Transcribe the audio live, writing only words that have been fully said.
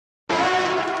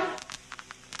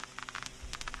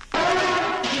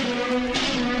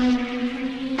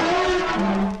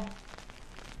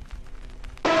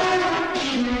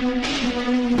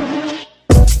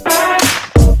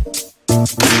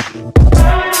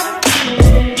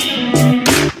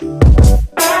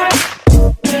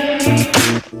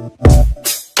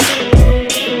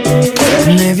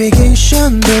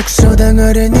내비게이션 독서당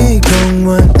어린이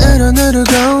공원으로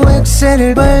누르고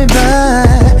엑셀을 밟아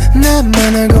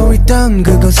나만 알고 있던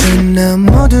그곳은 나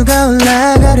모두가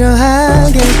올라가려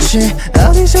하겠지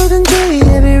어디서든지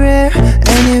everywhere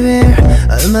anywhere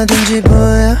얼마든지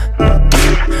보여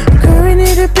Girl we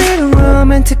need to be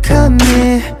romantic한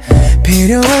me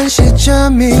필요한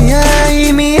시점이야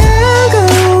이미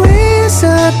알고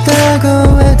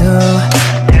있었다고 해도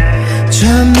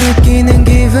처음 느끼는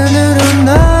기분으로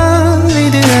널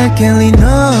위드하게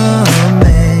리노메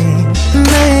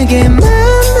내게만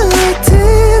너의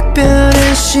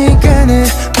특별한 시간을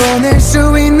보낼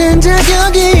수 있는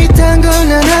자격이 있단 걸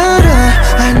난 알아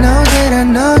I know that I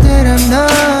know that I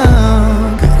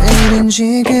know 그래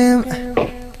지금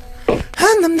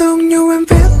한남동 유엔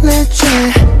빌리지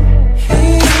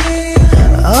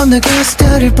어느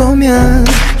게스트를 보면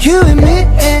You and me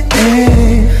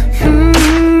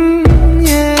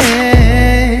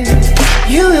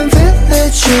You and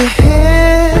village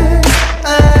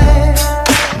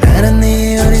나는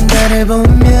네 어린 달을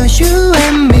보며 You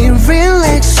and me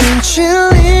relaxing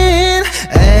chilling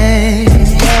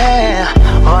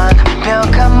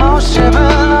완벽한 모습은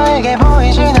너에게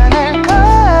보이진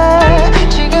않을걸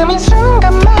지금 이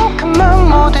순간만큼만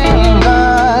모든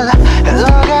걸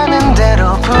흘러가는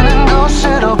대로 부는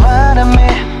곳으로 바람이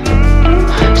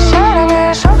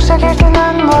사랑을 속삭일 때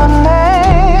난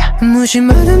원해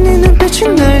무심하던 네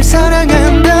눈빛이 날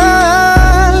사랑한다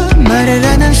말을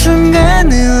하는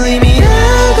순간을 이미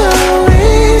알고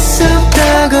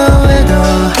있었다고 해도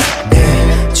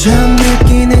처음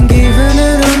느끼는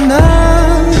기분으로 널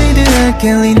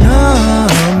위드하게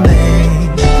리노메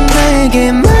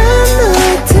나에게만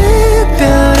너의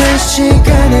특별한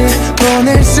시간을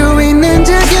보낼 수 있는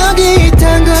자격이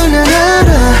있단 걸 난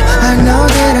알아 I know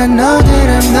that I know that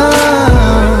I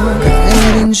know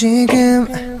그래 지금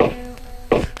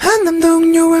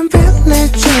한남동 유엔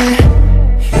빌리지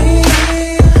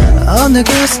어느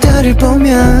게스트를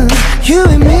보면 You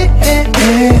and me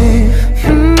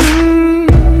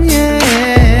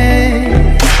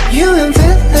You and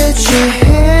village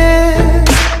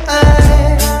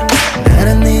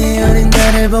나는 네 어린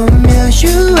달을 보며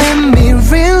You and me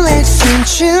relaxing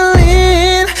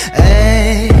chilling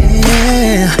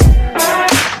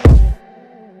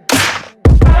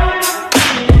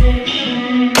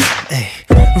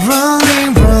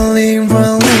Rolling rolling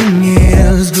rolling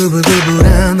hills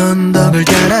구불구불한 언덕을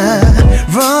따라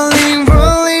Rolling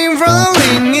rolling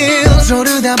rolling hills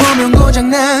오르다 보면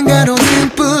고장난 가로등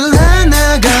뿔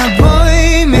하나가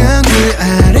보이면 그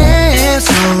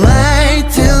아래에서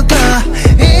light 더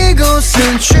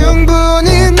이곳은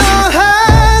충분히 너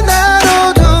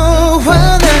하나로도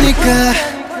환하니까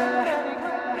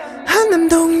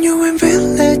한남동 유엔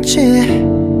빌리지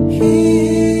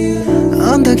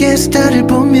언덕에 스타를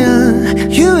보면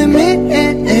You and me